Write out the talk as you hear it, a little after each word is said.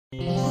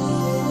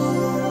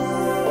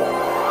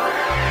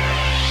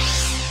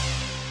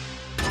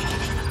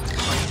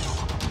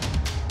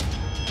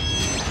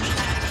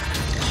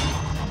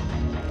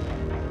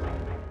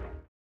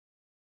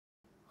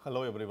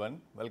Hello everyone,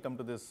 welcome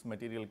to this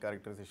material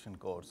characterization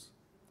course.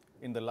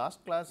 In the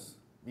last class,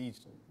 we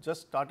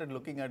just started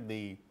looking at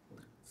the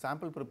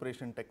sample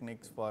preparation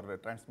techniques for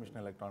transmission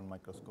electron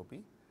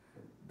microscopy.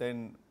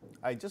 Then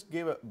I just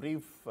gave a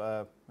brief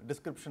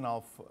description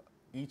of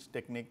each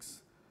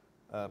techniques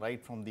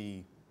right from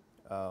the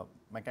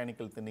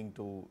mechanical thinning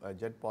to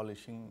jet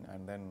polishing,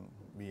 and then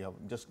we have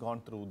just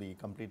gone through the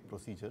complete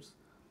procedures.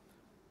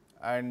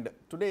 And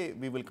today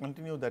we will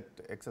continue that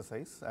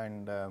exercise,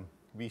 and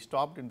we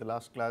stopped in the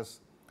last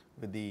class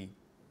with the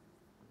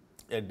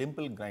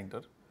dimple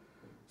grinder.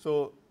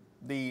 So,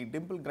 the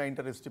dimple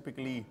grinder is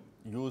typically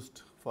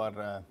used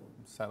for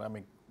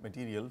ceramic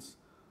materials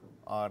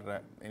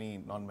or any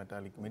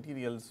non-metallic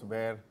materials,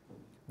 where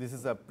this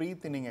is a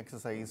pre-thinning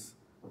exercise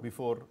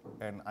before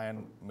an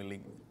iron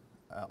milling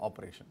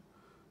operation.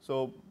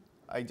 So,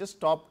 I just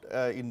stopped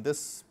in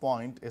this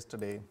point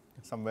yesterday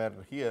somewhere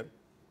here.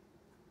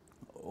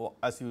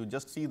 As you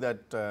just see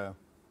that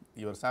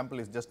your sample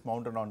is just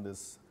mounted on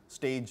this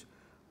stage,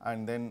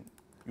 and then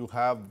you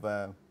have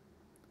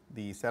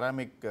the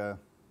ceramic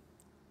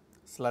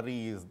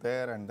slurry is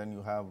there, and then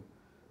you have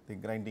the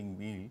grinding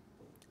wheel,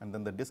 and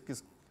then the disc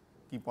is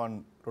keep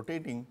on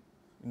rotating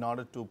in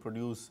order to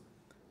produce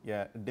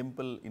a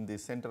dimple in the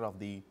center of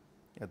the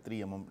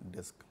 3 mm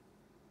disc.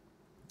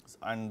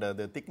 And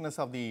the thickness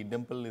of the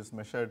dimple is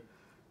measured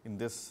in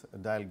this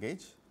dial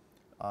gauge.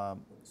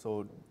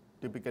 So,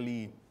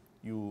 typically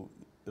you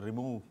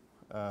remove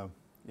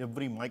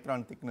every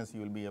micron thickness, you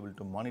will be able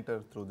to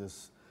monitor through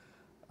this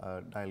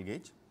dial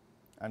gauge,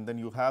 and then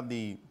you have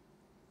the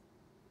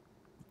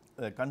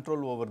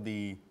control over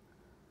the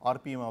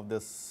RPM of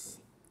this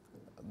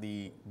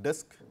the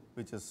disc,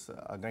 which is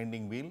a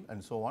grinding wheel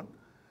and so on.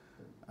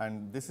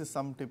 And this is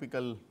some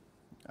typical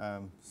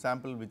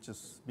sample which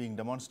is being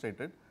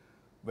demonstrated,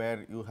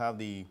 where you have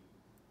the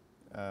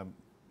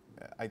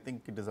I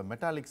think it is a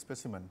metallic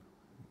specimen,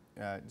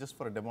 just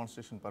for a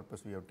demonstration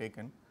purpose we have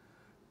taken.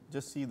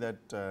 Just see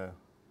that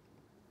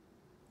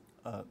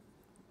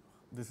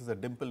this is a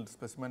dimpled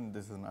specimen,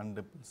 this is an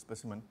undimpled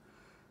specimen,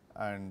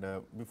 and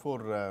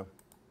before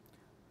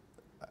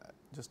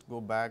just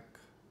go back,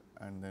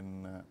 and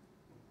then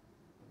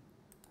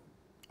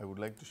I would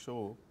like to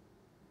show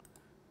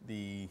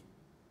the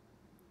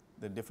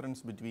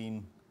difference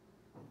between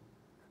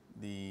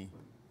the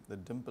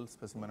dimpled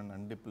specimen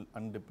and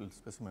undimpled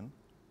specimen.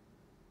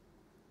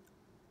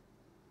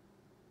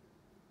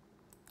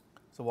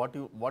 So, what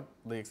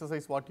the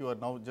exercise what you are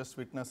now just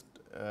witnessed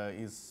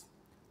is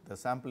the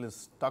sample is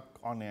stuck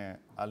on a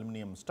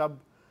aluminum stub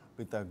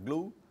with a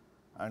glue,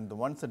 and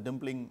once the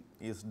dimpling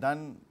is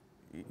done,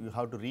 you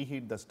have to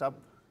reheat the stub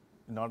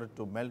in order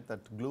to melt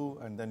that glue,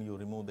 and then you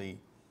remove the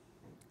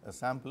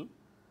sample,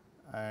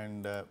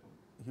 and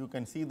you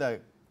can see the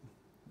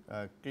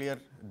clear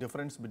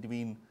difference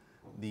between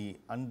the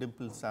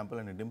undimpled sample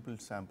and a dimpled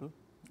sample.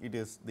 It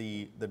is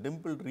the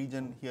dimpled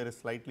region here is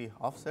slightly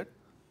offset.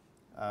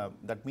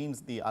 That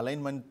means the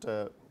alignment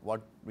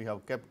what we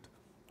have kept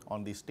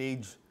on the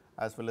stage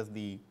as well as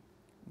the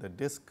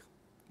disc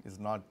is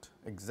not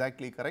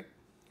exactly correct.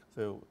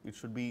 So, it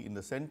should be in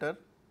the center.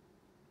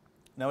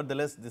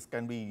 Nevertheless, this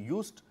can be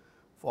used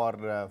for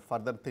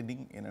further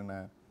thinning in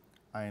an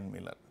iron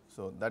miller.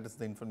 So, that is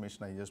the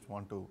information I just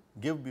want to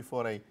give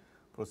before I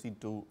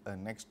proceed to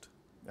next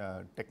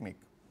technique.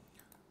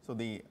 So,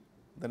 the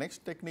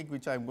next technique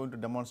which I am going to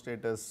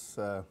demonstrate is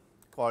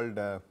called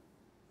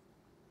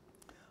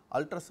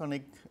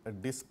ultrasonic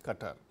disc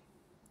cutter.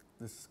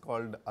 This is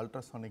called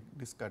ultrasonic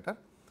disc cutter.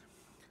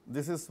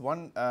 This is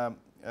one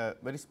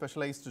very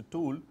specialized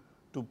tool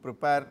to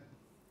prepare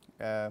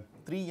 3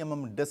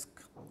 mm disc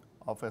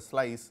of a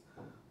slice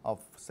of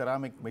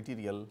ceramic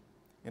material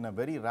in a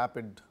very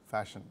rapid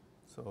fashion.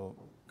 So,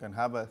 you can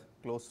have a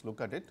close look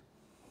at it,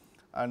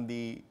 and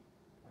the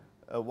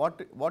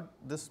what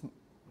this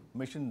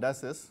machine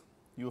does is,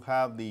 you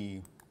have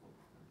a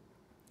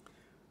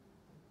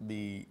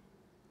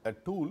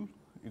tool.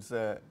 It is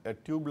a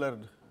tubular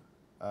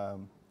a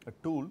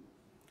tool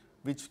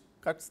which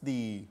cuts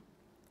the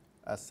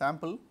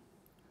sample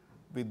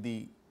with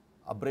the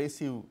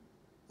abrasive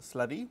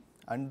slurry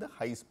and the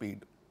high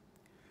speed.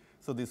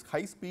 So, this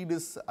high speed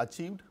is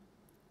achieved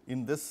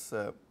in this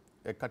a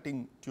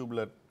cutting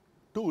tubular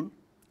tool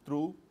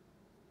through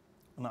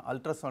an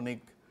ultrasonic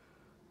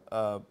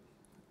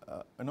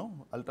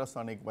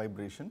ultrasonic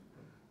vibration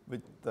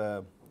with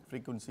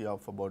frequency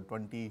of about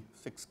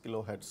 26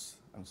 kilohertz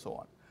and so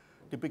on.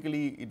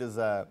 Typically, it is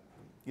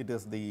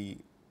the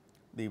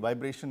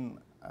vibration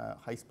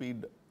high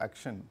speed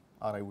action,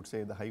 or I would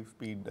say the high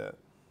speed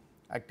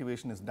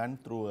activation is done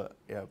through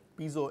a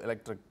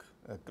piezoelectric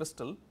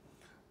crystal,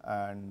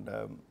 and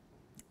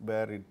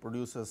where it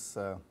produces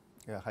a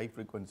high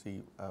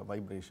frequency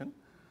vibration,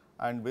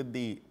 and with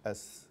the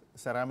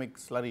ceramic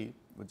slurry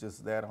which is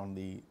there on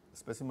the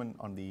specimen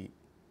on the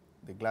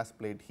glass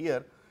plate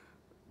here,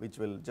 which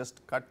will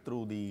just cut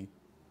through the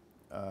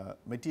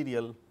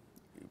material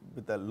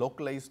with a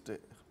localized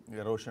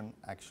erosion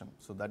action.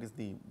 So, that is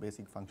the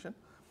basic function,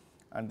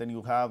 and then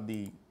you have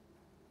the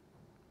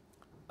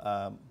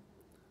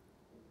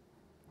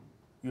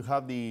you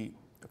have the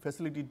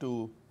facility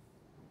to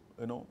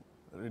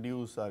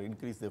reduce or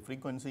increase the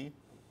frequency,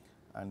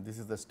 and this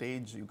is the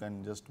stage. You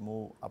can just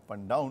move up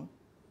and down,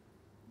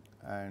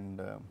 and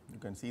you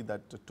can see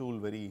that tool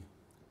very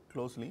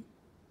closely.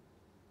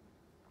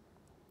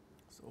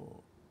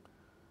 So,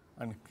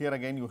 and here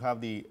again you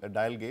have the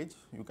dial gauge.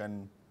 You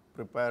can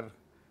prepare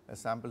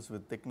samples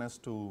with thickness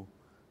to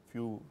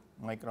few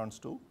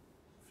microns to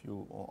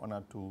few 1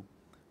 or 2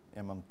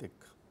 mm thick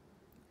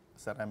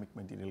ceramic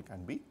material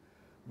can be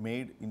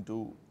made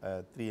into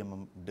a 3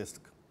 mm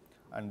disc,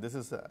 and this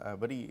is a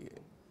very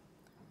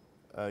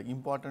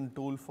important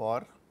tool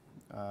for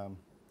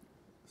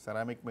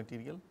ceramic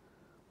material,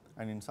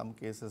 and in some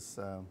cases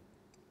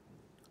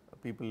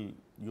people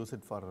use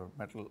it for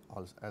metal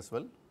also as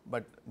well,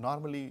 but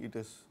normally it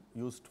is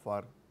used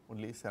for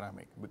only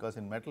ceramic, because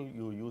in metal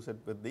you use it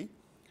with the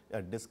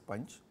disc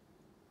punch,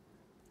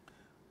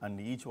 and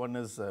each one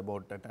is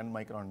about a 10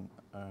 micron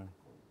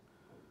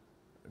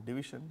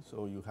division.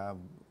 So, you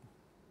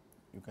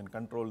can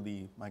control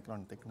the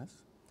micron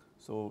thickness.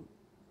 So,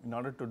 in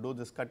order to do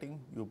this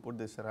cutting, you put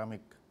the ceramic,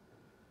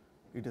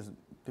 it is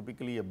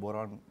typically a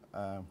boron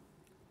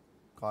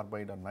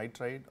carbide or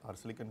nitride or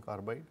silicon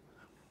carbide,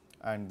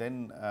 and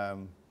then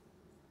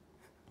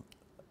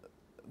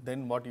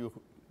what you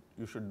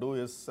should do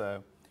is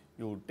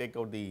you take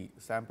out the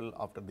sample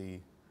after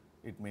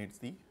it makes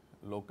the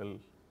local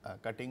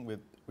cutting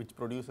which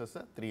produces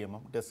a 3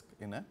 mm disc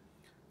in a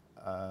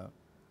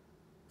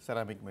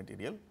ceramic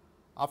material.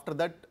 After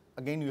that,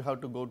 again you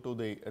have to go to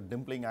the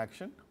dimpling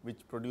action,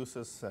 which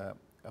produces a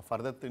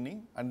further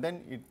thinning, and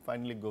then it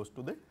finally goes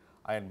to the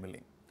iron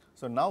milling.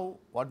 So, now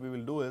what we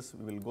will do is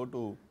we will go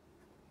to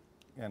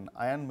an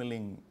iron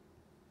milling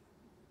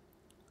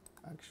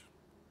action.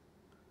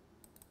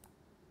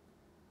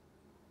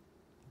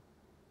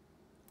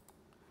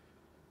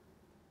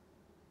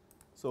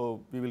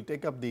 So, we will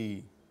take up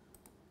the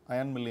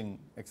iron milling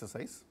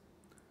exercise.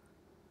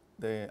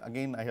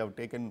 Again I have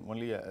taken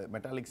only a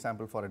metallic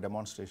sample for a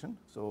demonstration.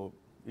 So,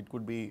 it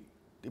could be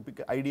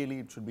typical, ideally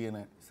it should be in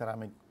a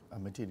ceramic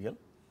material.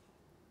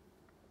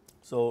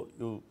 So,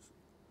 you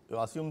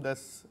assume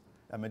this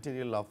a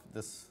material of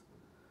this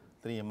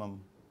 3 mm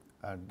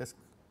disc,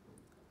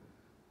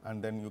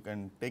 and then you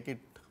can take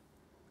it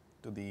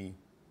to the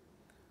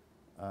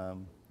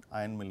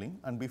iron milling,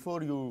 and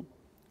before you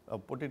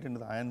put it into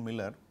the iron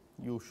miller,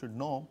 you should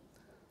know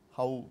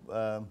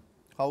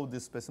how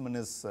this specimen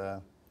is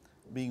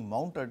being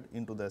mounted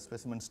into the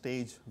specimen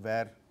stage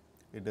where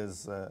it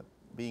is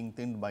being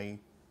thinned by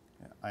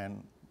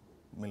iron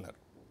miller.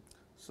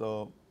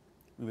 So,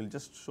 we will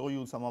just show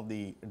you some of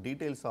the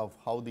details of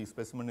how the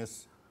specimen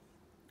is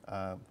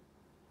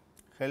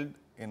held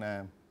in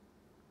a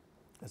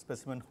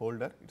specimen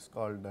holder. It is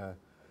called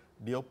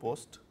DO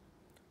post,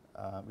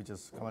 which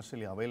is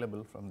commercially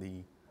available from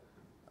the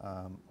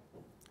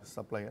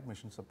supplier,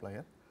 machine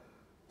supplier.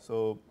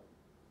 So,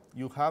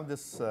 you have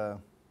this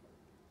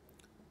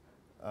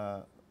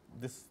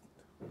this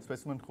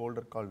specimen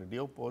holder called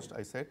DO post,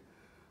 I said,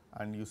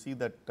 and you see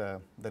that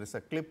there is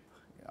a clip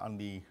on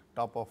the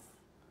top of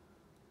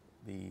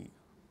the,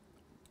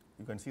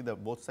 you can see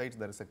that both sides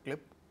there is a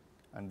clip,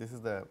 and this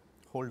is the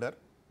holder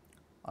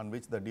on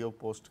which the DO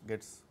post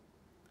gets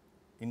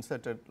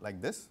inserted like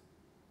this.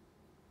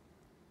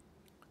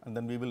 And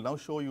then we will now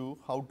show you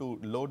how to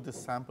load this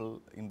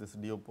sample in this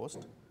DO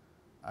post,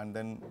 and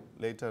then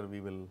later we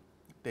will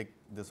take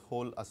this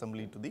whole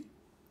assembly to the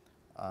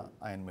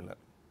iron miller.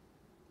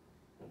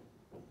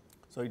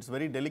 So, it is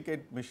very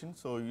delicate machine,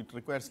 so it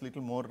requires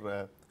little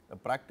more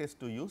practice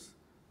to use,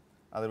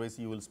 otherwise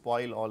you will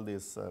spoil all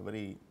this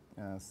very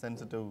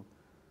sensitive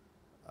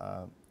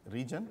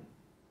region,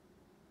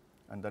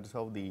 and that is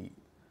how the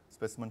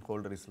specimen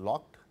holder is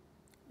locked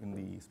in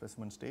the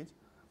specimen stage.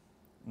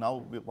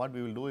 Now, what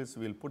we will do is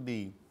we will put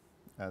the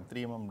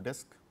 3 mm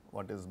disc,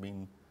 what is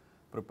being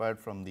prepared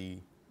from the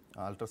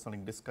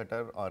ultrasonic disc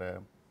cutter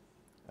or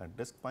a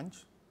disc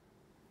punch.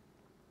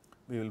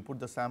 We will put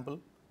the sample,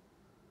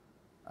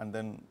 and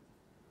then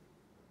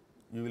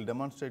we will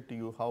demonstrate to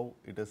you how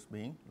it is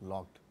being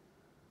locked.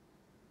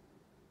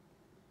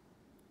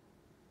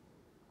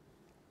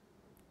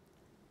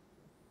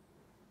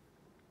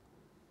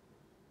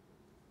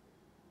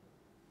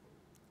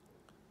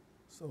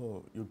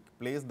 So, you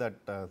place that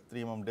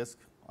 3 mm disc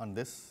on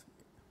this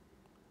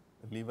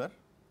lever,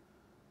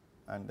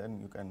 and then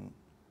you can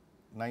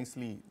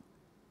nicely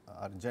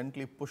or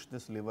gently push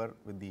this lever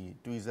with the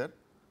tweezer,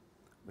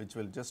 which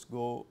will just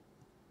go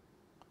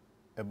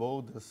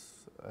above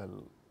this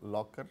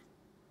locking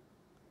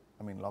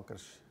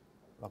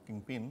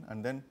pin,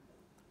 and then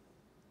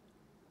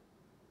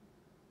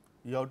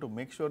you have to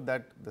make sure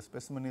that the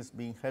specimen is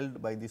being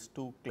held by these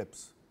two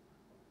clips.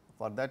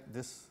 For that,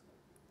 this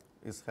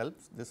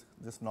helps,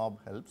 this knob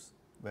helps,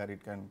 where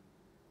it can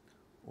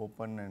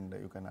open and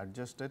you can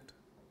adjust it,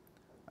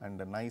 and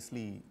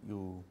nicely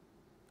you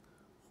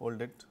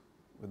hold it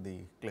with the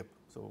clip.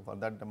 So, for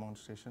that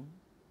demonstration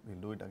we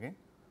will do it again.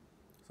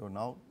 So,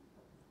 now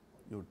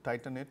you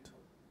tighten it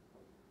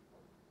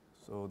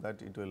so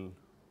that it will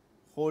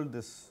hold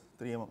this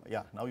 3 mm,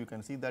 yeah, now you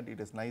can see that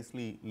it is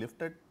nicely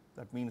lifted,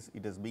 that means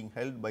it is being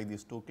held by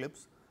these 2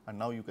 clips, and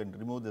now you can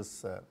remove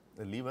this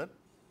the lever.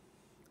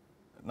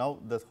 Now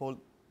this whole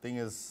thing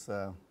is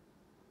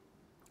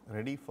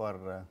ready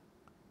for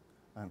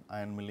an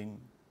iron milling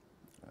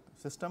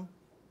system.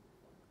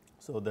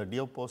 So the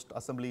DO post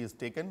assembly is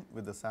taken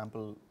with the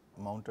sample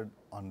mounted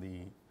on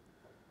the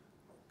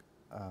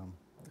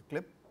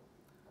clip.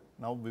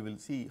 Now we will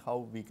see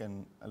how we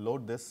can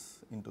load this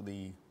into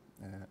the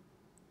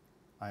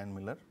iron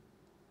miller.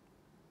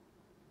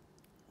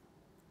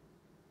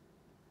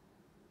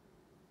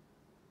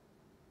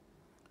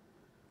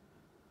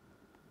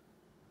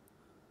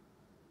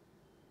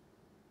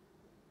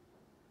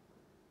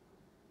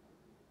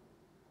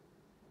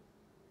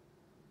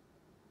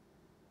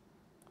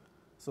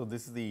 So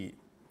this is the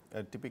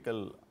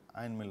typical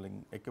iron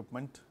milling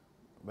equipment,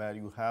 where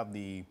you have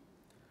the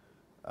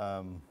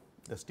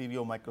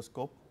stereo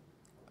microscope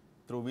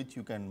through which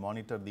you can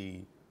monitor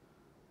the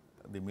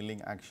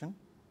milling action,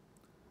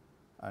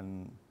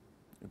 and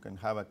you can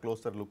have a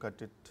closer look at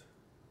it,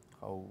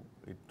 how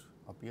it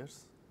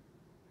appears.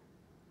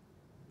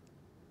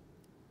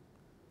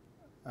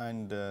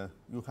 And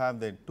you have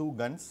the 2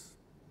 guns,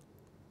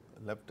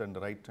 left and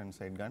right hand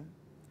side gun.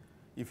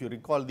 If you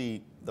recall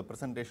the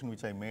presentation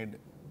which I made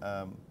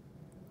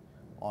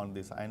on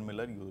this iron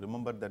miller, you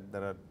remember that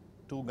there are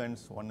 2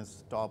 guns, one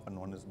is top and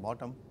one is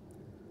bottom.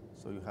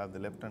 So you have the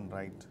left and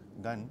right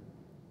gun.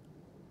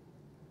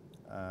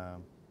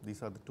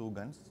 These are the 2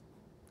 guns,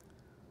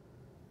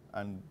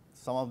 and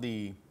some of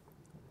the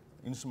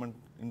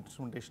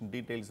instrumentation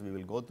details we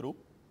will go through,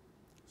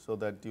 so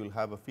that you will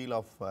have a feel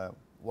of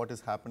what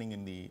is happening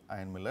in the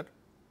iron miller.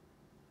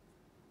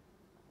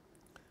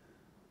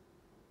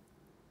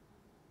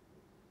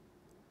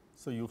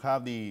 So you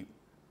have the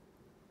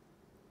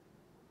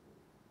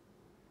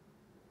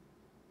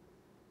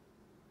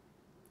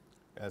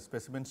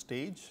specimen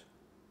stage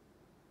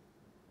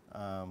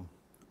on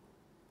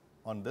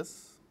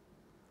this,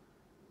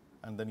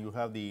 and then you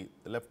have the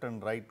left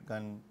and right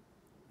gun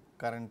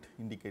current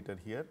indicator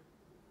here.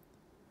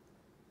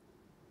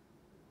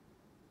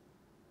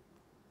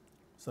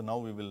 So now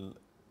we will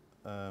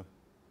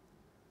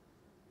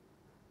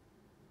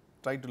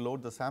try to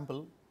load the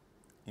sample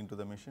into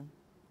the machine.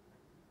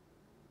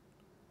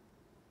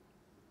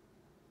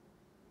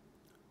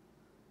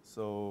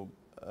 So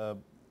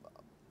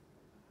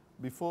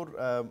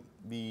before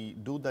we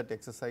do that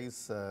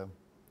exercise,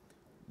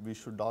 we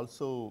should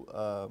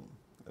also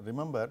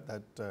remember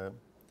that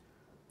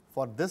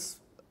for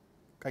this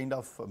kind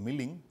of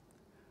milling,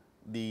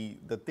 the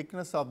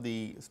thickness of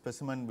the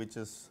specimen which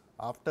is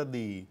after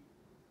the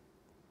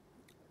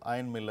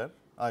iron miller,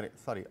 or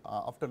sorry,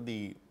 after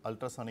the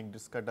ultrasonic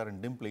disc cutter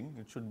and dimpling,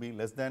 it should be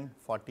less than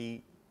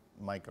 40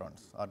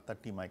 microns or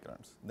 30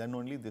 microns, then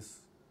only this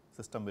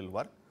system will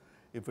work.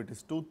 If it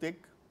is too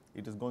thick,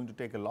 it is going to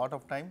take a lot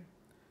of time.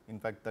 In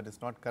fact, that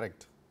is not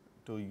correct.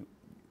 To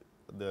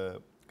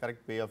the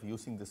correct way of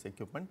using this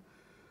equipment,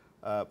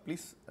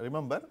 please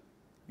remember,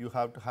 you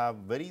have to have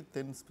very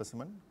thin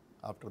specimen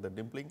after the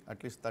dimpling,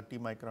 at least 30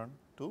 micron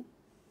to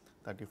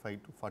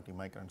 35 to 40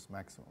 microns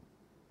maximum.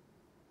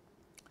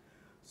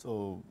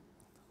 So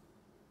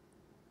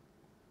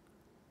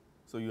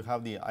you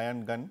have the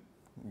iron gun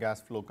gas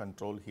flow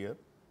control here.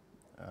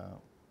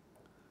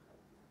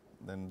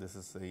 Then this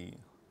is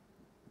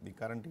the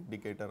current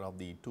indicator of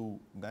the 2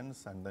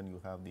 guns, and then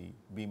you have the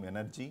beam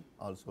energy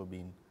also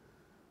being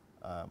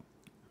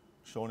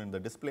shown in the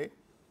display.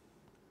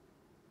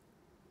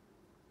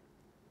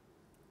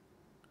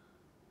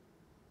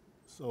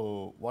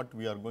 So what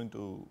we are going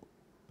to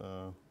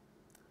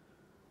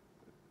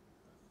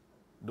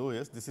do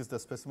is, this is the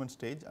specimen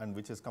stage, and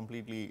which is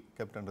completely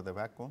kept under the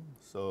vacuum.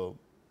 So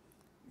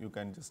you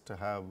can just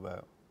have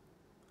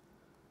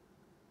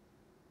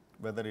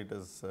whether it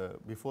is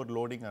before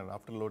loading or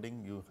after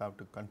loading, you have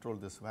to control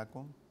this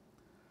vacuum,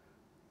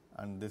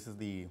 and this is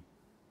the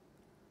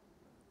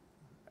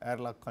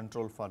airlock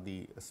control for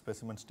the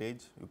specimen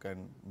stage. You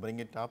can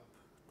bring it up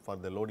for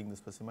the loading the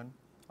specimen,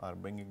 or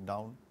bring it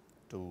down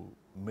to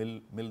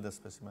mill the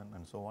specimen,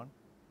 and so on.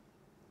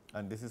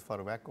 And this is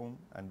for vacuum,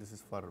 and this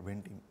is for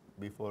venting.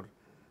 Before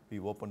we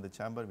open the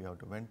chamber, we have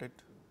to vent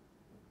it.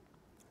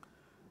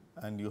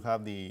 And you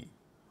have the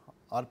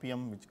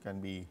RPM, which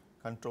can be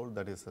controlled,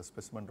 that is a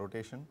specimen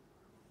rotation.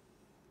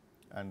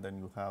 And then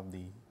you have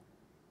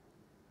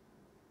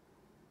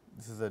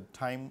this is a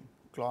time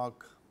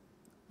clock.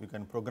 You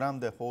can program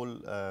the whole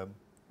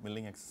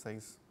milling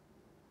exercise,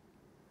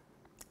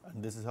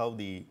 and this is how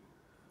the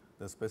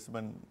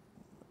specimen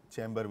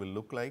chamber will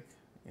look like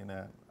in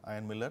an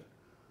iron miller.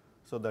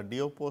 So the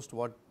DO post,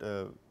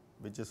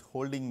 which is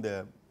holding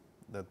the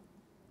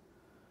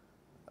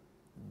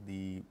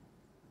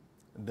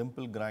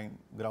dimple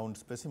ground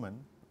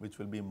specimen, which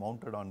will be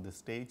mounted on this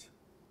stage,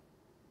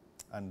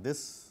 and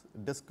this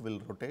disc will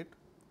rotate.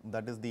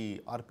 That is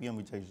the RPM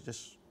which I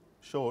just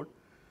showed,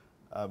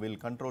 will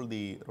control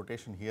the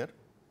rotation here.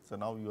 So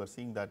now you are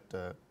seeing that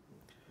the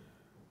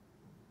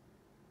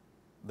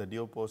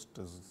DO post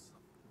is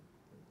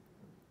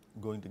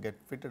going to get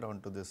fitted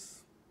onto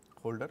this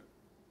holder.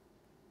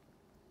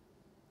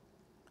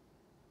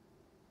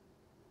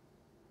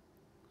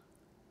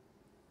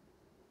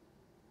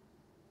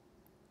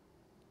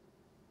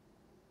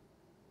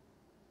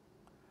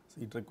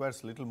 So, it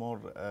requires little more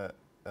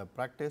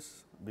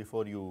practice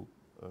before you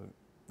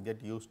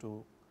get used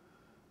to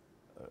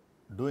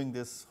doing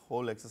this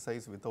whole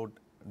exercise without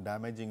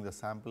damaging the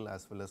sample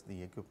as well as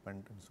the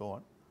equipment and so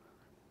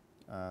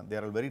on. They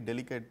are very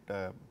delicate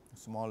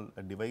small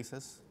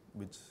devices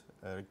which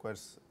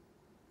requires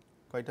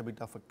quite a bit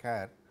of a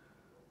care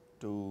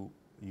to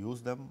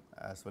use them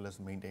as well as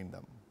maintain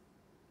them,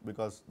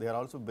 because they are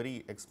also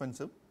very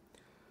expensive.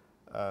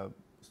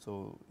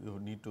 So, you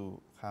need to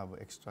have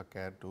extra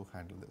care to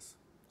handle this.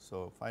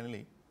 So,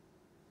 finally,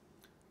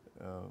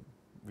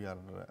 we are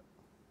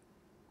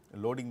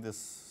loading this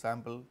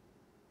sample,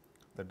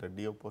 that the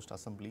DO post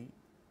assembly,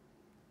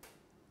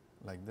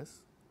 like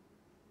this.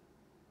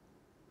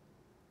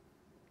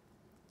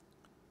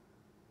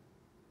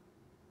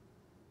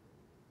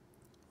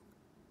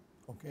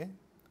 Okay.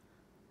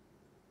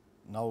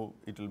 Now,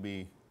 it will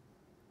be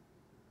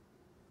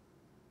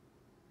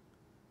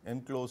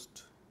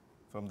enclosed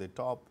from the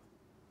top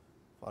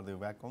for the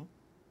vacuum,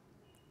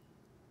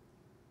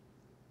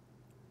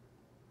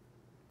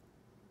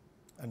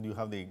 and you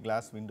have the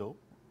glass window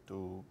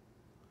to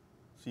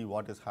see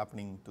what is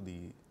happening to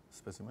the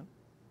specimen.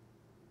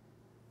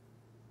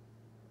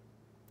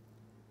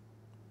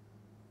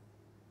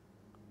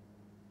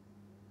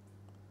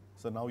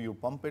 So, now you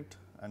pump it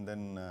and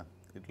then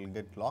it will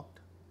get locked.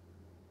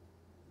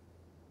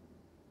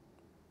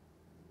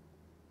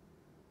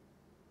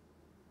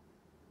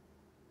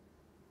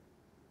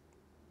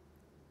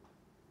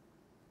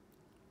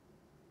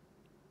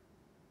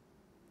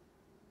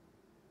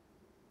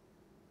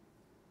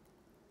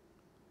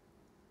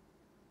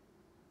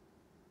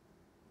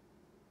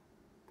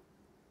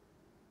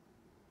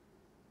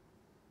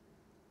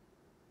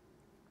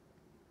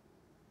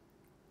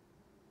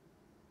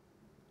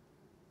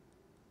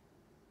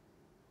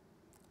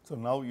 So,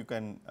 now you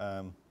can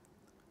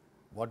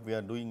what we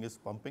are doing is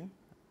pumping,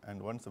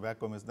 and once the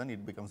vacuum is done,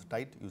 it becomes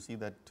tight. You see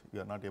that you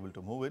are not able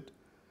to move it.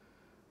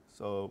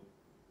 So,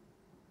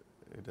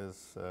 it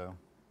is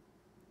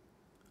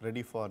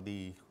ready for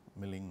the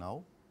milling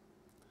now.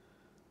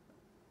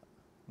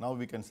 Now,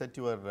 we can set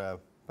your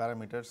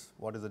parameters,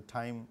 what is the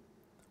time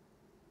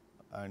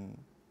and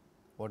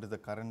what is the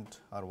current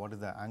or what is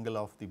the angle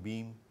of the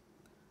beam,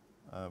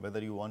 whether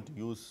you want to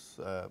use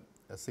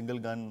a single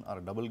gun or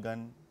a double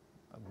gun,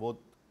 both,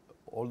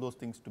 all those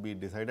things to be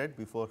decided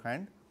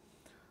beforehand.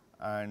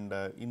 And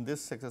in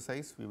this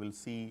exercise we will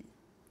see,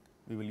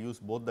 we will use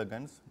both the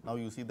guns. Now,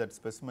 you see that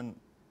specimen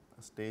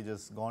stage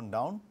has gone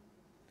down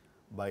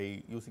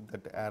by using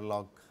that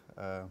airlock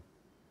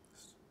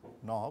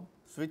knob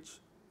switch.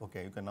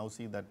 Okay, you can now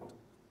see that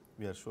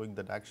we are showing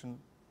that action,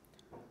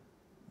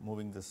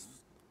 moving this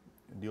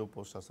DO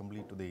post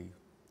assembly to the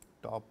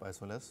top as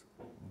well as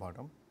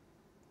bottom.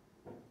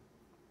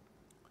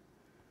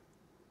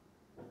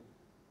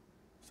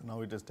 So,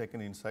 now it is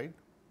taken inside,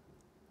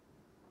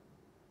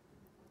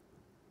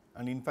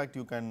 and in fact,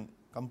 you can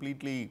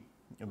completely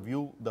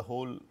view the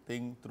whole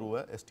thing through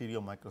a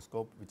stereo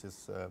microscope which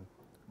is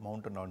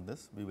mounted on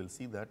this. We will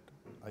see that.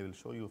 I will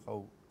show you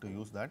how to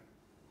use that.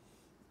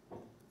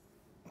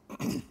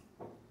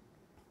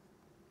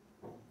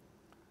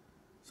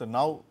 So,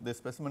 now the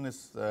specimen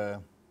is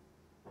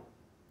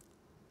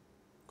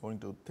going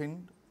to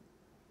thin,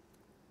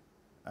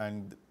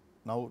 and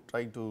now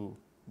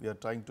we are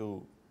trying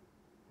to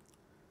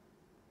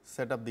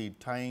set up the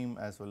time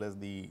as well as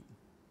the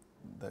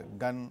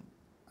gun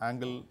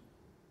angle.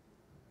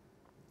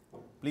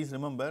 Please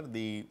remember,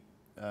 the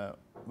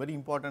very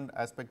important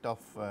aspect of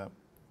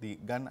the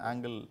gun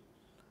angle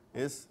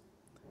is,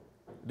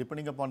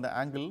 depending upon the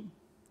angle,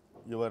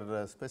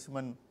 your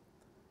specimen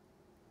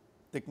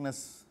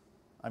thickness,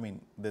 I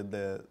mean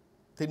the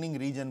thinning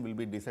region will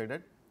be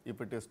decided. If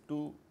it is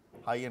too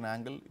high an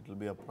angle, it will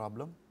be a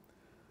problem.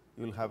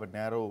 You will have a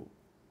narrow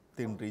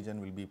thin region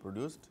will be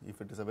produced.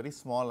 If it is a very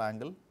small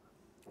angle,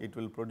 it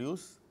will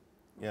produce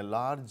a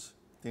large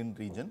thin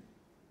region.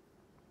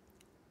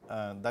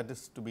 That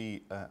is to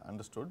be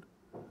understood.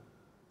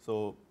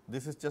 So,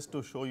 this is just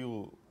to show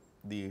you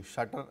the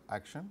shutter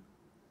action,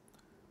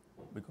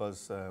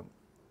 because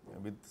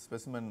with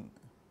specimen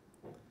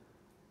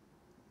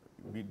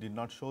we did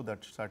not show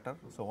that shutter.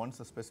 So, once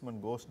the specimen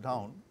goes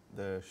down,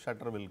 the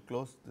shutter will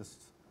close this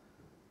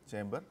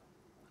chamber,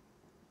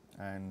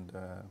 and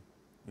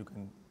you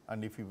can,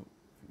 and if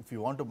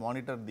you want to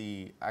monitor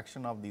the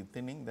action of the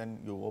thinning, then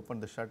you open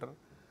the shutter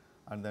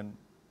and then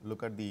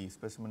look at the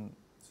specimen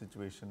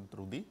situation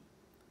through the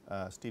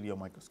stereo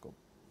microscope.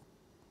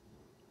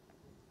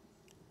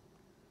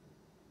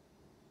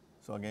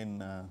 So,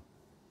 again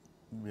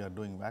we are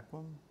doing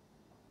vacuum.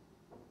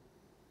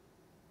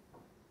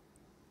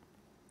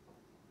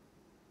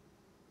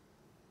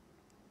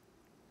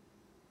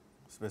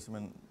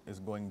 Specimen is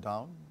going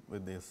down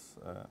with this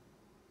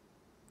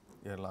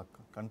airlock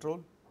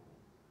control.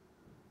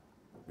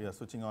 We are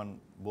switching on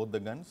both the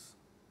guns,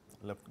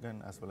 left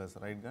gun as well as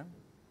right gun.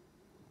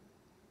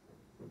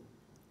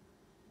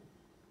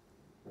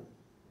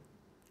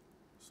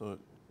 So,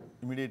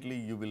 immediately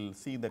you will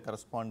see the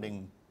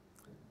corresponding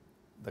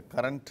the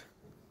current,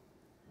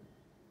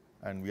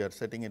 and we are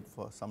setting it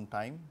for some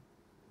time,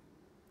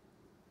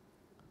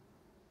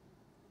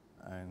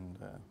 and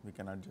we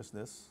can adjust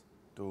this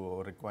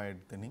to required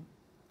thinning.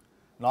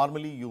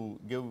 Normally you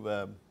give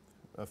a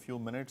few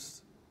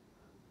minutes,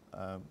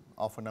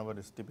 half an hour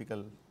is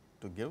typical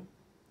to give,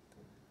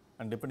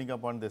 and depending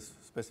upon this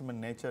specimen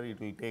nature it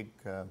will take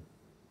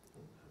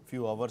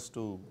few hours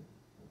to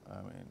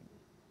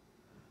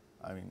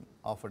I mean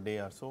half a day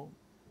or so.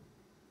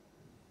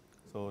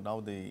 So,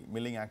 now the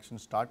milling action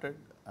started,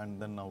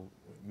 and then now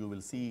you will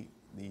see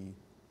the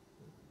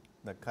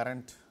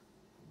current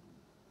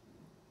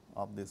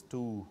of these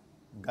two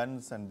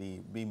guns and the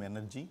beam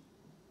energy.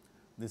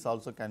 This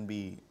also can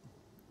be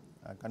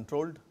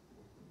controlled,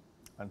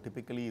 and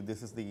typically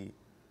this is the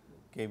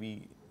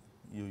kV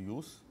you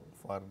use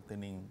for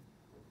thinning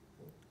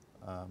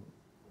a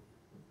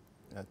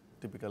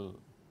typical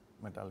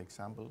metallic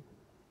sample.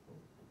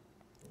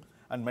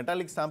 And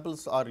metallic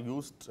samples are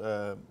used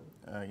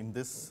in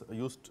this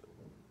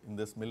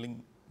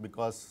milling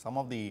because some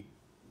of the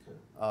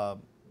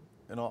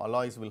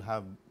alloys will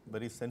have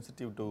very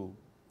sensitive to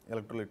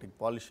electrolytic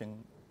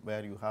polishing,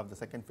 where you have the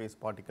second phase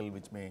particle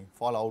which may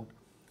fall out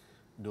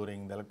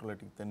during the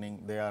electrolytic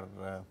thinning. They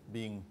are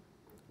being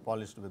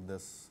polished with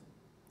this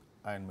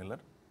iron miller.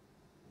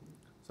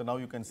 So, now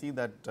you can see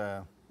that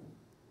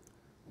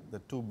the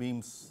two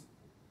beams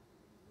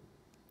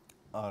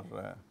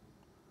are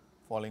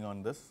falling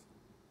on this.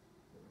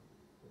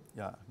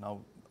 Yeah,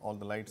 now all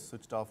the lights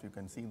switched off. You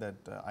can see that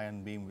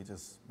iron beam which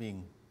is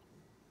being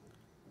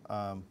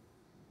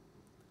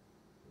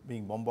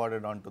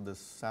bombarded onto this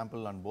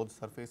sample on both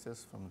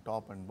surfaces from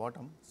top and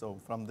bottom. So,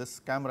 from this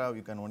camera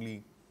you can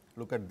only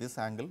look at this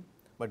angle,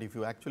 but if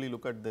you actually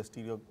look at the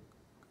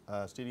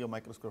stereo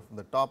microscope from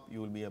the top, you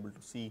will be able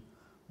to see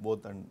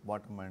both and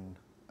bottom and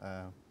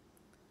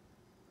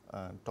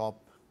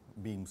top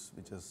beams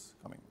which is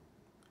coming.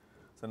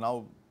 So,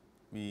 now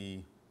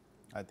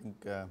I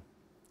think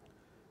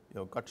you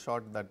have cut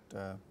short that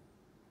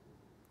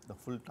the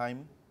full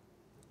time,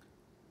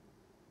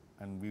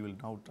 and we will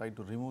now try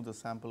to remove the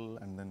sample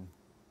and then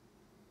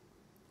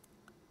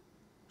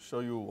show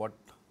you what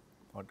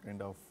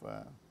kind of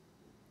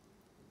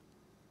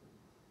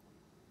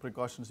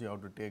precautions you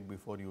have to take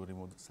before you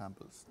remove the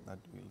samples, that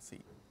we will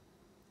see.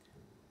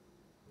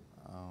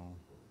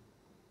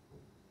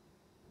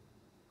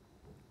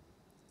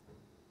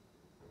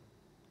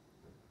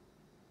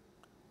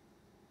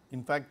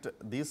 In fact,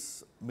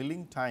 this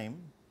milling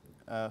time,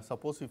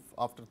 suppose if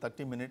after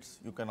 30 minutes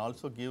you can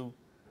also give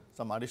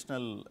some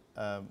additional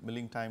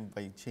milling time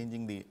by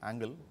changing the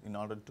angle in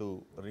order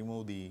to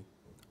remove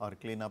or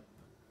clean up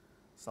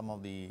some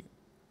of the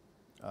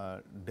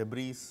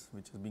debris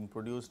which is being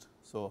produced.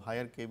 So,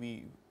 higher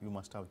kV you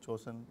must have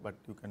chosen, but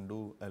you can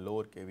do a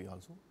lower kV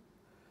also,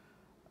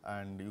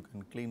 and you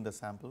can clean the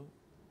sample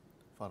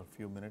for a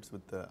few minutes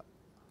with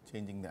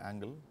changing the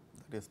angle.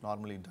 That is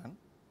normally done.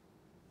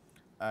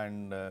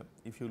 And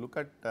if you look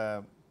at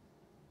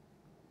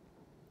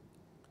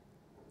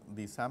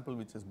the sample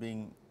which is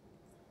being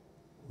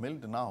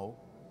milled now,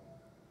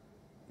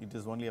 it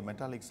is only a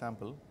metallic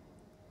sample,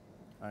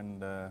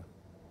 and I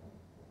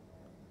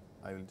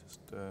will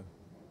just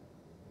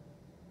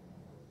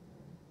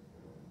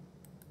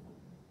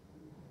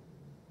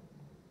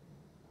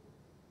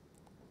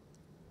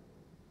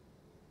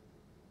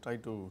try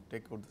to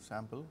take out the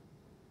sample.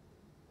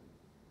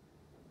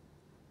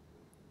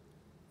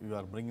 You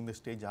are bringing the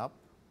stage up,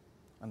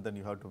 and then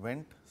you have to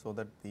vent so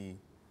that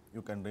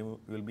you can remove,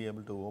 you will be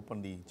able to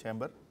open the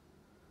chamber.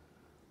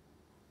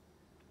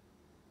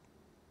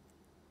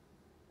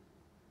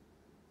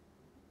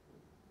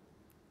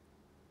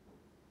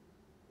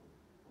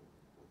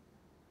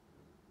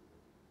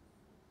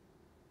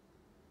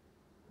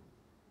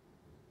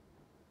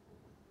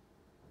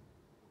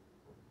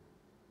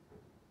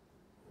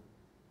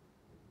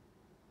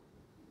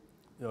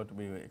 You have to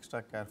be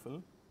extra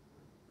careful.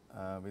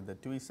 With the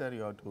tweezer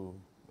you have to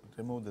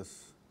remove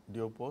this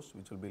duo post,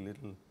 which will be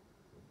little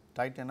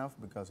tight enough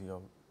because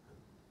you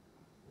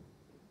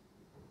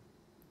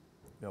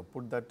have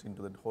put that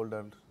into that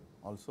holder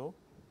also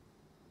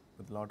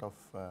with lot of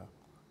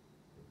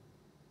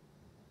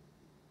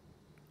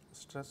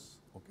stress.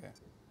 Okay.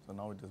 So,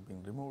 now it is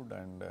being removed,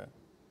 and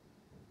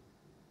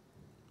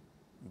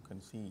you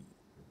can see,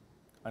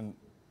 and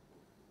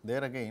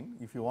there again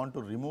if you want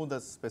to remove the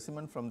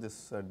specimen from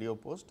this duo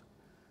post,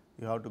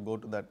 you have to go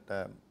to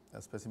that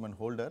specimen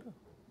holder.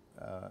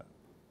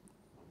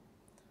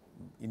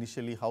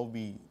 Initially how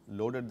we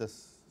loaded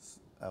this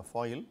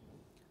foil,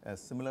 a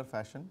similar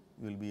fashion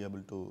you will be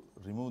able to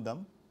remove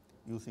them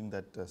using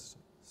that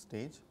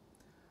stage,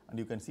 and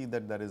you can see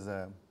that there is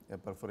a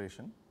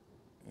perforation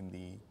in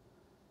the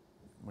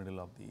middle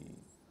of the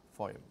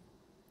foil.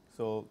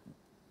 So,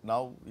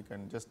 now we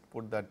can just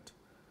put that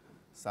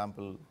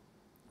sample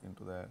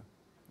into the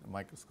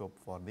microscope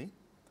for the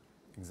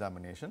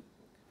examination.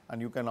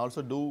 And you can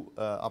also do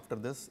after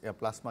this a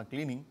plasma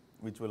cleaning,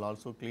 which will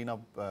also clean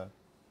up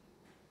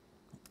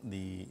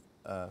the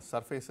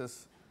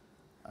surfaces,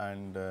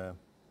 and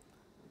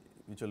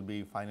which will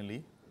be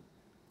finally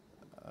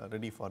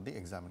ready for the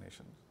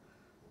examination.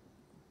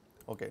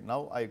 Okay,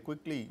 now I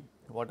quickly,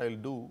 what I will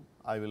do,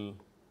 I will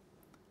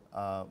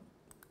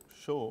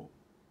show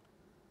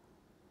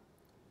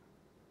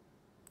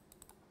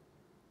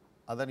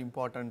other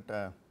important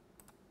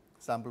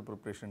sample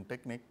preparation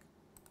technique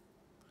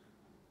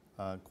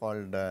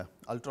called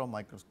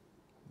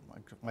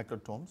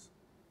ultra-microtomes.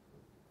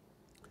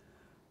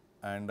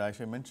 And as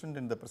I mentioned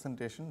in the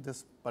presentation,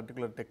 this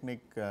particular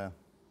technique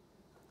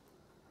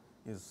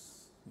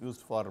is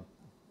used for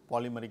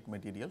polymeric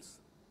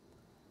materials,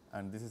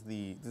 and this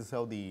is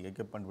how the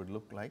equipment would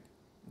look like.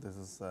 This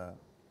is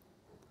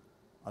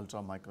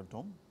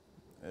ultra-microtome.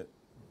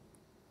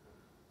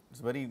 It's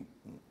very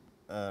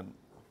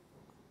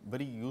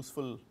very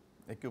useful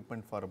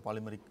equipment for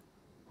polymeric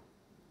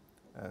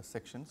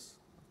sections,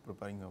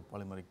 preparing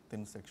polymeric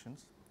thin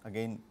sections.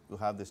 Again, you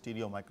have the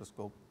stereo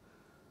microscope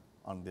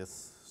on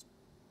this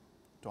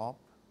top,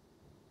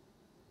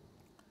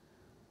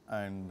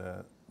 and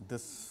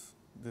this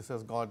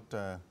has got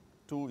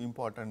two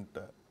important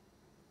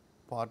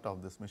part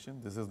of this machine.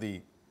 This is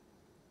the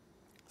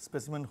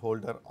specimen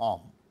holder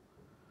arm,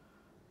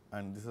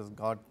 and this has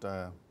got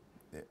a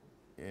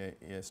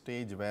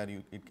stage where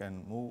it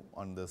can move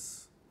on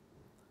this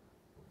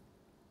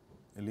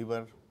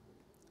lever,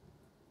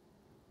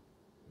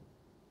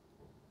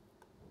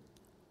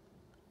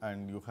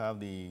 and you have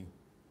the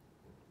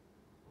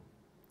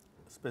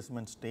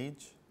specimen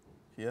stage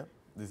here.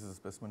 This is a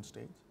specimen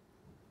stage,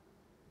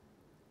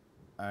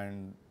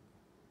 and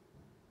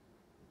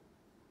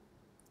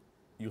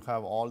you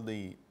have all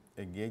the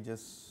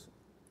gauges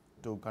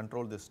to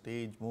control the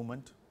stage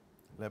movement,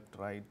 left,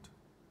 right,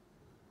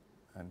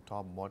 and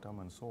top, bottom,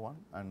 and so on.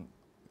 And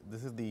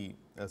this is the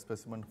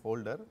specimen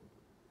holder.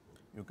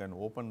 You can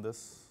open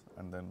this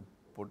and then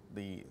put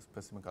the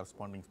specimen,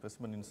 corresponding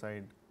specimen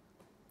inside,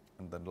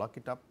 and then lock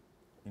it up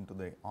into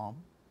the arm.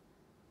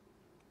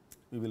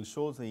 We will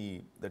show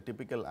the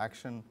typical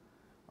action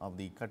of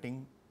the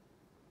cutting,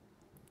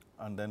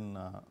 and then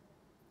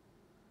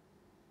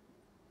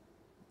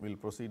we will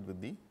proceed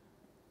with the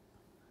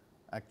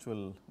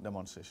actual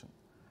demonstration.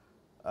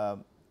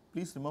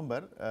 Please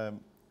remember,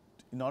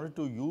 in order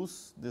to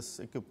use this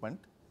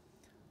equipment,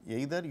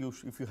 either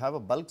if you have a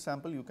bulk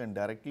sample, you can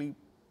directly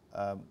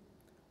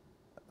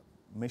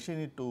machine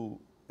it to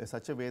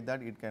such a way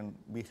that it can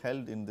be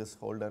held in this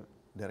holder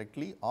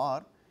directly,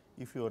 or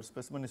if your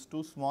specimen is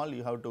too small,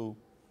 you have to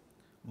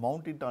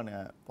mount it on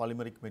a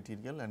polymeric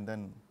material and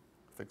then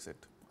fix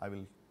it.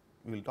 We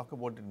will talk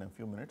about it in a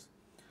few minutes.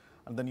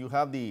 And then you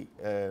have the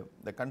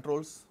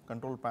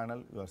control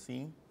panel you are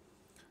seeing.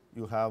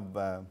 You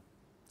have,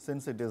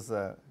 since it is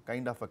a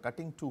kind of a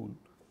cutting tool,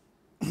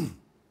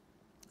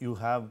 you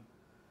have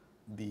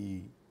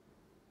the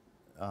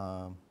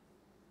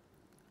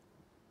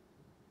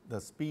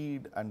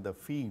speed and the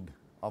feed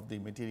of the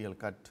material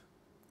cut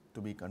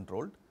to be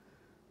controlled.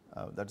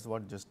 That is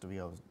what just we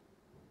have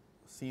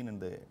seen in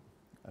the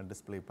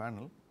display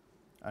panel,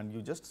 and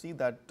you just see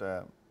that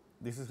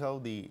this is how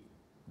the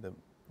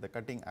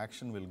cutting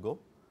action will go.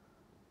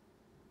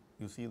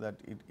 You see that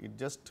it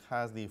just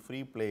has the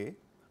free play,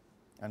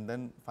 and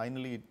then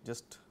finally it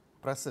just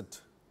press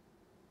it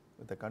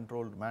with a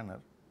controlled manner.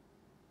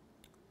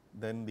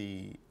 Then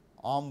the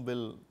arm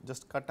will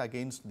just cut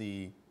against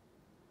the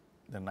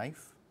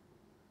knife,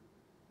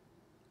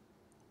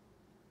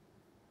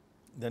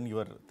 then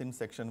your thin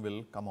section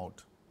will come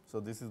out. So,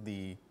 this is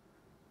the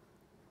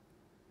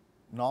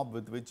knob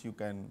with which you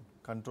can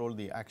control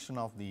the action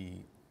of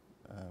the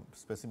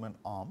specimen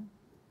arm,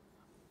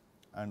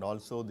 and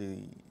also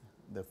the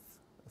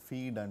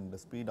feed and the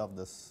speed of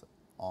this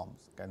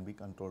arms can be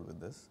controlled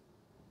with this.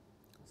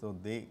 So,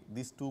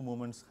 these two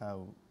movements have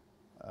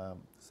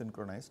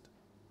synchronized.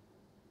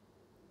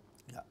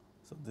 Yeah.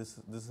 So, this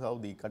is how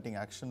the cutting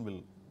action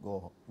will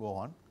go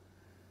on.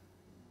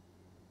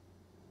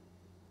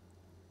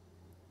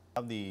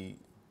 Have the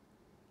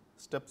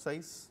step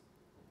size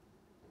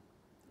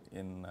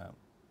in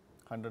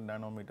 100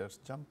 nanometers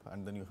jump,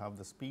 and then you have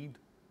the speed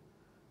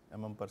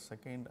per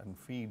second and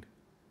feed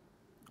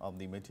of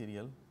the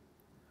material.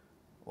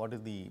 What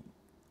is the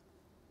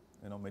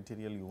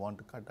material you want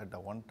to cut at a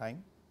one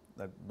time,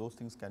 that those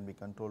things can be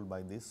controlled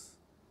by this.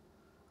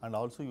 And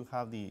also you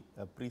have the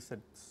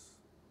presets,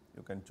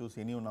 you can choose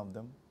any one of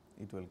them,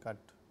 it will cut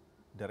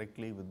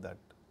directly with that.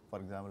 For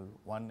example,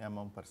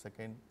 1 per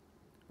second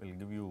will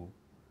give you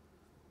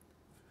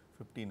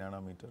 50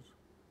 nanometer,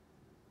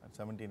 at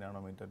 70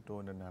 nanometer,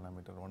 200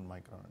 nanometer, 1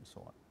 micron, and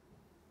so on.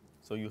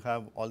 So, you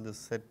have all this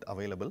set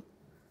available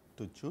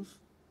to choose,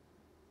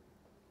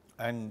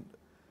 and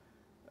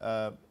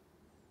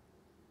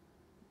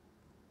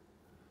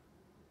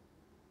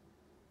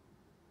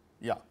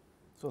yeah.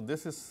 So,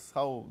 this is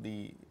how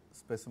the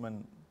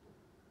specimen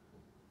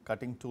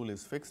cutting tool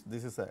is fixed.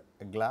 This is a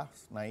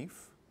glass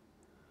knife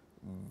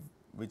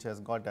which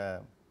has got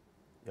a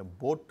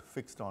bolt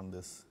fixed on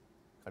this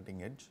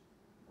cutting edge.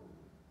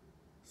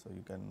 So,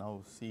 you can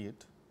now see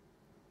it.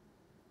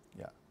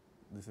 Yeah,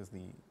 this is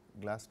the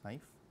glass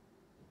knife,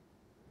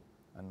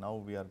 and now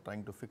we are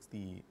trying to fix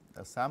the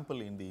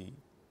sample in the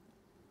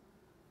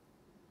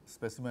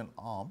specimen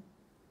arm.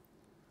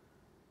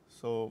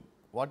 So,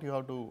 what you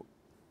have to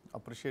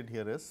appreciate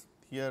here is,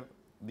 here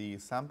the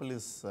sample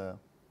is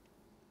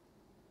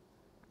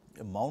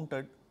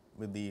mounted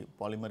with the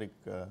polymeric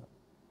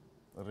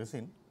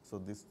resin. So,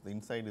 this the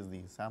inside is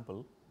the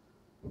sample,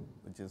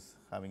 which is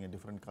having a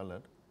different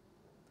color,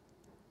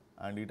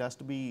 and it has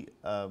to be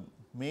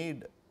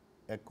made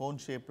a cone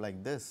shape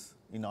like this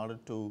in order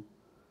to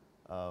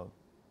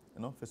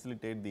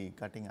facilitate the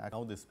cutting action.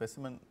 Now, the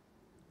specimen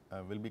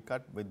will be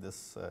cut with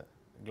this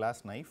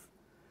glass knife.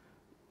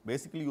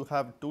 Basically, you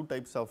have two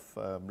types of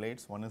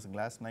blades, one is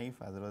glass knife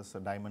as well as a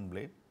diamond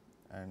blade,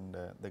 and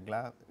the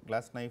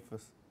glass knife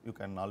is you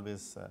can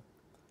always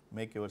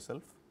make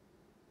yourself.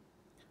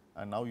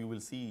 And now you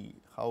will see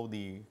how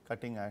the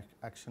cutting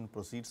action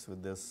proceeds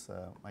with this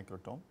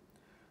microtome.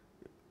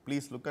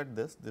 Please look at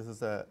this. This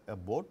is a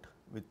boat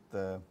with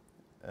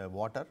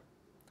water.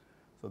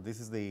 So, this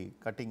is the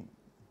cutting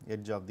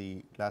edge of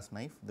the glass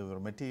knife. The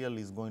material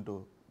is going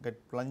to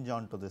get plunged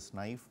onto this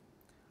knife,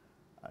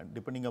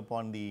 depending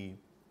upon the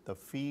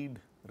feed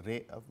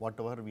ray of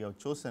whatever we have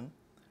chosen,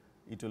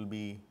 it will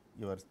be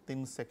your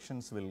thin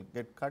sections will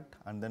get cut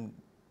and then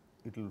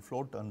it will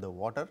float on the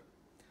water,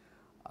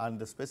 and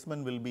the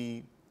specimen will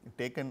be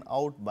taken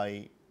out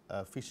by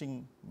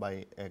fishing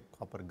by a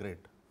copper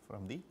grate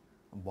from the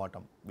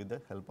bottom with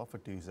the help of a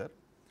tweezer,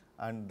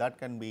 and that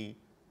can be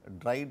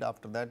dried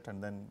after that,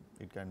 and then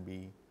it can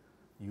be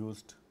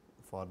used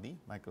for the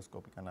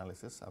microscopic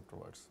analysis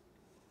afterwards.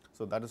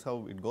 So, that is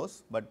how it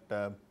goes, but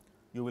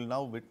you will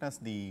now witness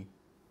the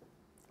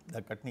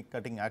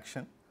cutting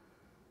action.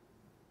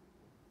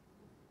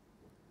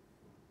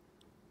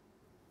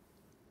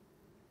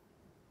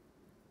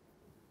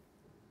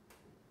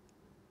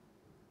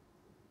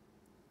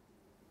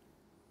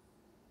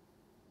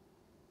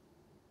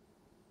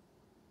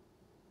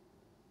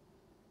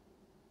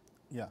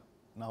 Yeah,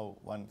 now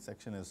one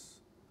section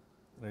is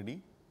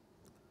ready.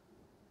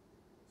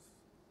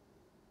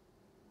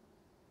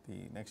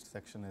 The next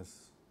section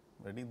is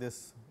ready.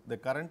 The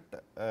current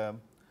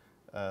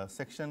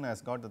section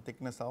has got the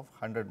thickness of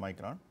 100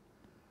 micron,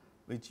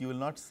 which you will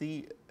not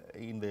see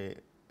in the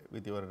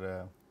with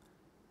your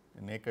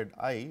naked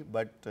eye,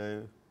 but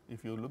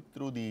if you look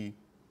through the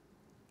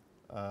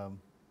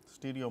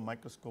stereo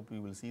microscope,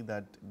 you will see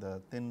that the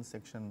thin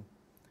section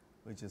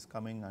which is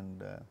coming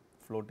and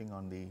floating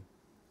on the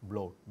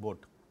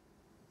boat.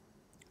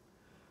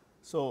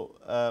 So,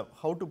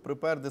 how to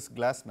prepare this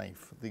glass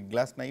knife? The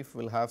glass knife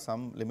will have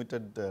some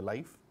limited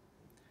life,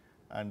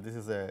 and this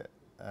is a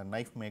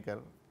knife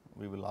maker.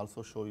 We will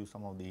also show you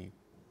some of the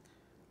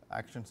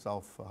actions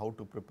of how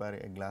to prepare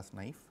a glass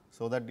knife,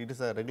 so that it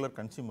is a regular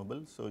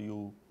consumable. So,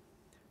 you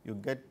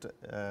get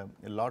a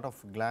lot of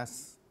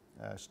glass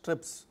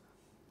strips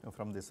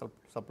from the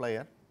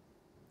supplier.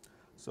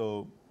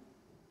 So,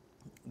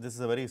 this is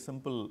a very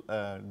simple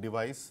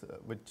device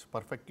which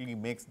perfectly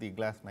makes the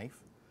glass knife.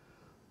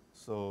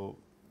 So,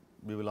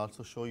 we will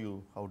also show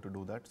you how to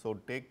do that. So,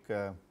 take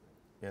a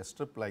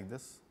strip like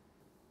this.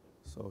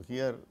 So,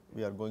 here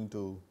we are going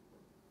to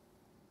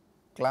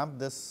clamp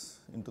this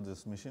into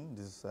this machine.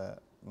 This is a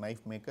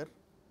knife maker.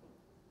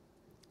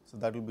 So,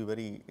 that will be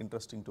very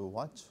interesting to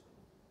watch.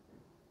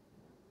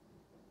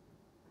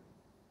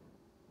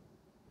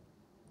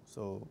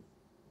 So,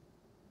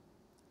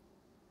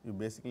 you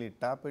basically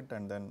tap it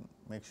and then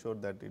make sure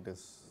that it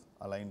is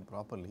aligned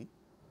properly,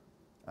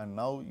 and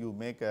now you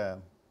make a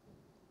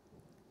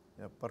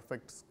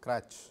perfect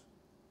scratch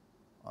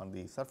on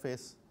the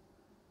surface,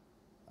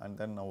 and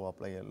then now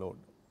apply a load.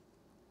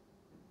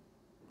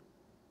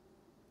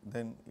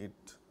 Then it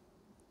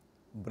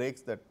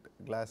breaks that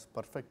glass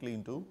perfectly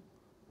into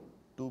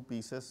two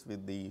pieces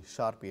with the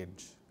sharp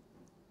edge.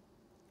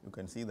 You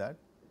can see that.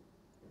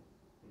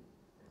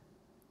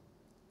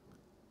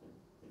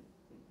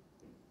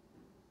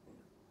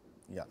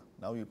 Yeah,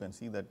 now you can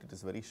see that it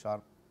is very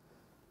sharp.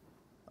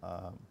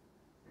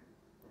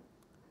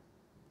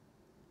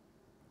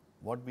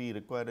 What we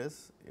require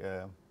is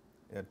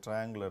a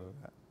triangular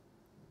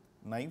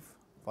knife.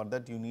 For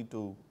that, you need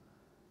to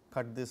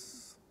cut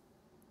this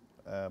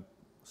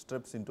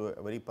strips into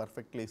a very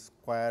perfectly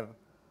square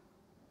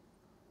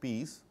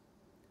piece.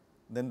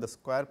 Then the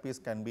square piece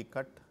can be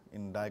cut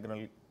in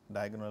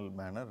diagonal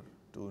manner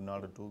in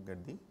order to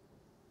get the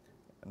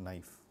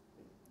knife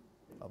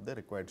of the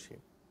required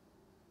shape.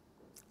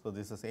 So,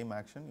 this is the same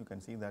action. You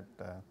can see that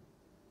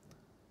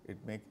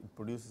it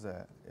produces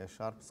a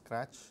sharp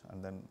scratch,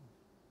 and then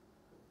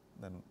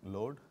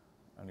load,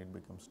 and it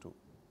becomes 2.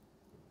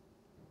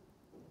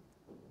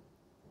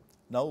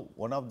 Now,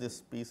 one of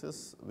these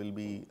pieces will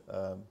be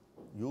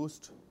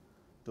used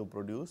to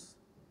produce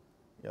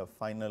a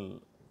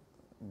final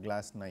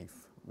glass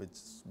knife, which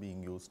is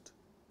being used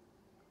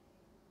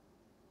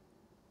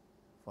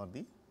for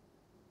the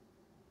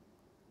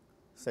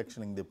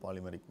sectioning the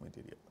polymeric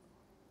material.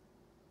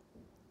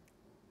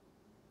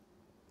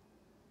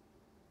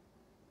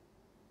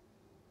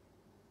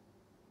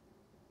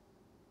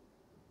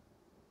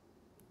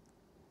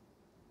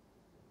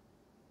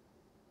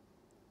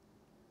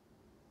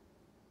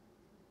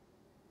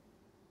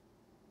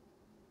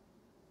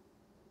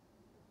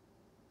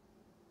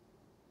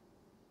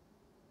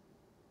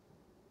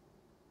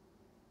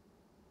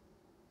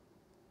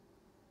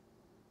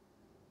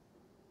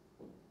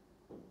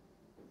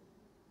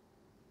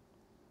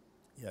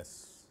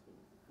 Yes.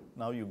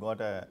 Now you got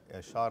a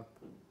sharp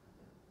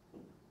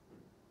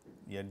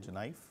edge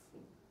knife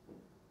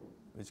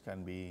which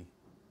can be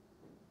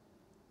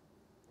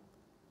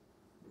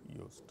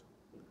used.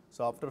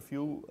 So, after a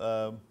few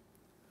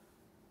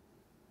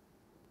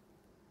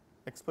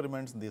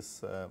experiments,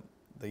 this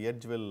the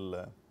edge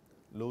will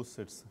lose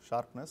its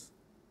sharpness.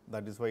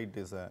 That is why it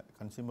is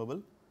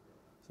consumable.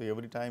 So,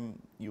 every time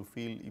you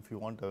feel if you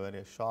want a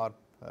very sharp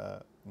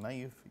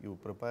knife, you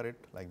prepare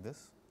it like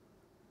this,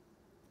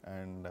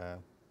 and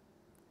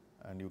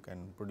you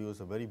can produce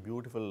a very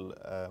beautiful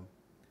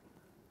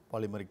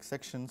polymeric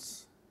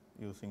sections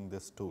using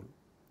this tool,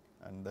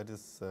 and that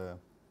is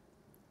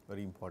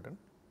very important.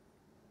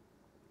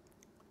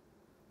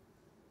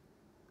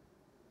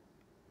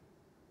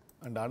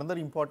 And another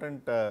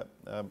important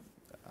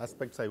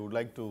aspects I would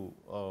like to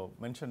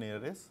mention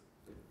here is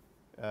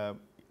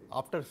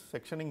after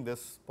sectioning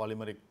this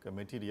polymeric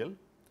material,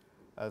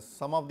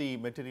 some of the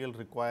material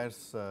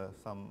requires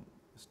some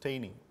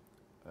staining,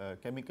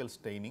 chemical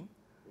staining,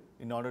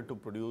 in order to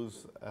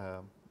produce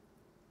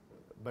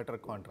better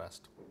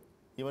contrast.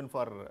 Even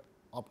for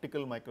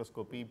optical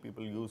microscopy,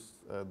 people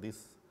use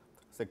these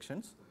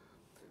sections,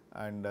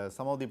 and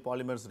some of the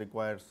polymers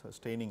requires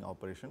staining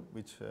operation,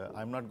 which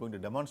I am not going to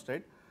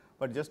demonstrate,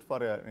 but just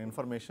for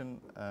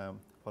information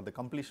for the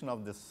completion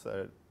of this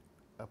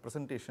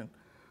presentation.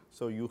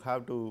 So, you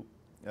have to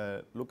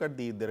look at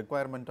the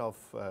requirement of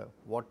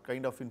what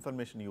kind of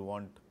information you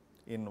want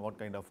in what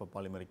kind of a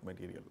polymeric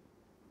material.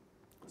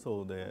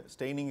 So, the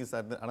staining is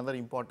another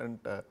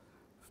important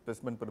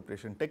specimen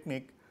preparation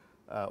technique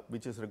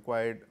which is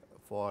required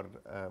for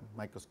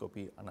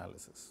microscopy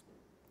analysis.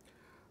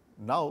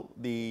 Now,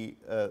 the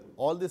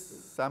all these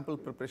sample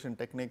preparation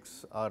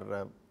techniques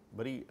are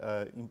very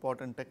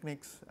important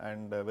techniques,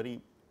 and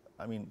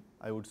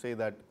I would say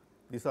that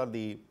these are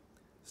the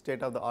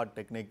state of the art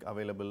technique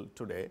available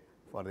today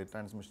for the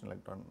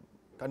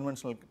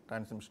conventional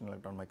transmission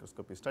electron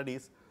microscopy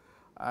studies.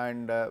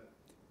 And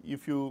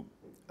if you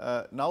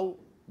now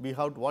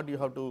what you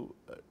have to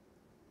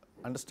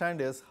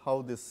understand is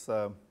how this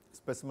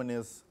specimen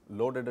is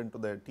loaded into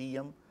the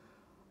TEM,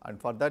 and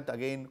for that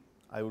again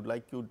I would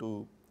like you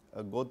to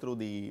go through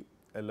the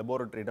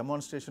laboratory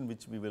demonstration,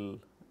 which we will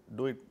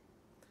do it.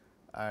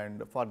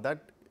 And for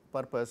that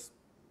purpose,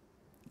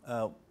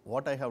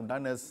 what I have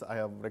done is I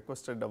have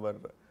requested our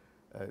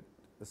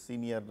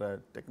senior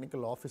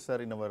technical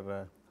officer in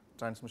our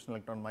transmission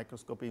electron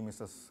microscopy,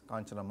 Mrs.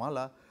 Kanchana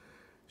Mala.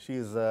 She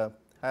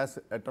has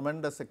a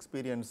tremendous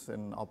experience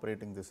in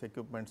operating this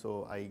equipment.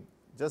 So, I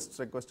just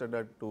requested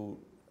her to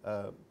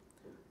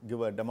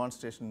give a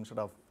demonstration instead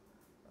of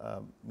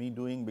me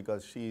doing,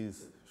 because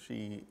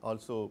she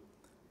also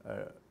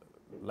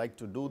like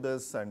to do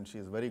this and she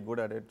is very good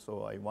at it.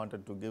 So, I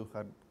wanted to give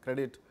her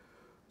credit.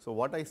 So,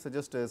 what I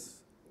suggest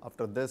is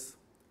after this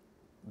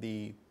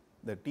the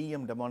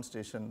TEM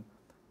demonstration,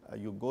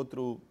 you go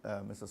through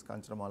Mrs.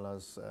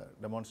 Kanchanamala's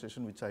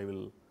demonstration, which I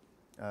will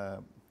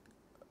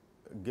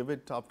give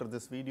it after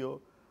this video.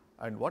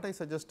 And what I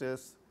suggest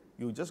is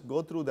you just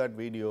go through that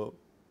video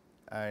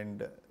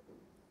and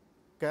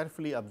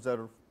carefully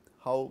observe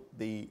how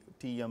the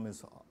TEM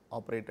is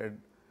operated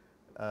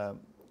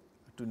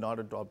in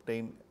order to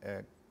obtain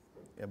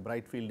a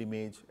bright field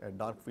image, a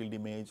dark field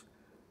image,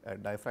 a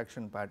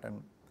diffraction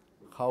pattern,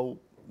 how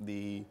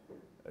the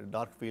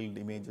dark field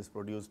image is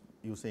produced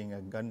using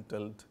a gun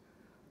tilt,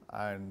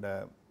 and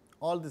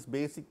all this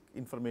basic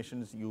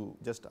informations you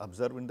just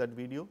observe in that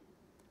video.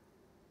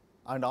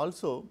 And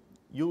also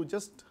you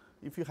just,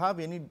 if you have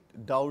any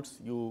doubts,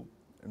 you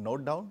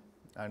note down,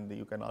 and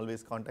you can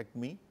always contact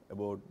me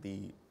about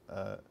the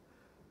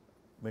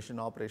machine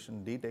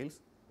operation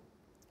details.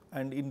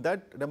 And in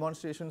that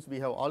demonstrations we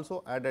have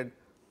also added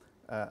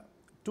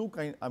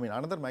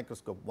another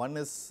microscope. One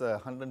is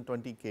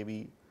 120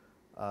 kV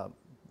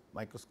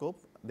microscope,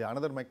 the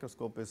another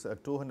microscope is a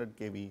 200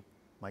 kV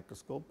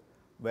microscope,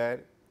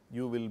 where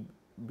you will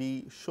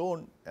be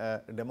shown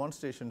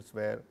demonstrations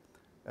where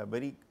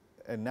very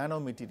nano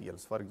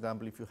materials. For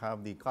example, if you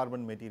have the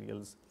carbon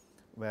materials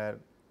where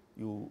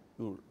you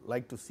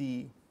like to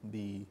see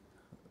the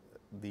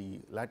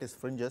lattice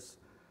fringes,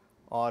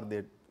 or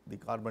the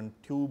carbon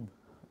tube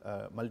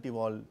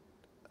multi-wall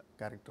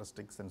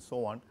characteristics and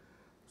so on,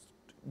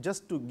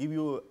 just to give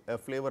you a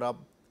flavor of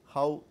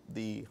how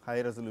the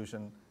high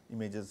resolution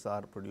images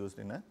are produced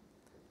in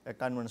a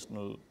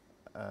conventional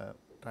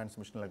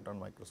transmission electron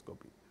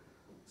microscopy.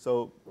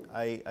 So,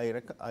 I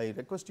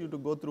request you to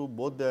go through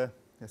both the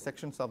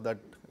sections of that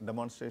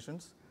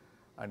demonstrations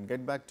and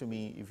get back to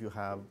me if you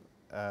have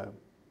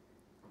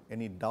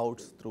any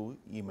doubts through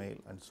email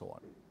and so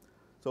on.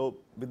 So,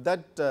 with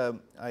that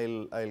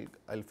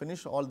I'll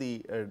finish all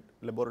the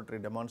laboratory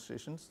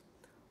demonstrations.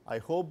 I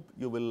hope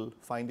you will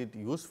find it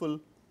useful,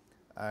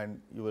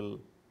 and you will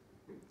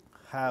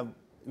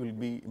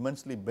be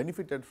immensely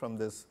benefited from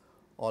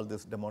all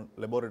this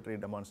laboratory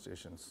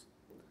demonstrations.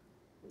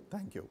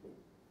 Thank you.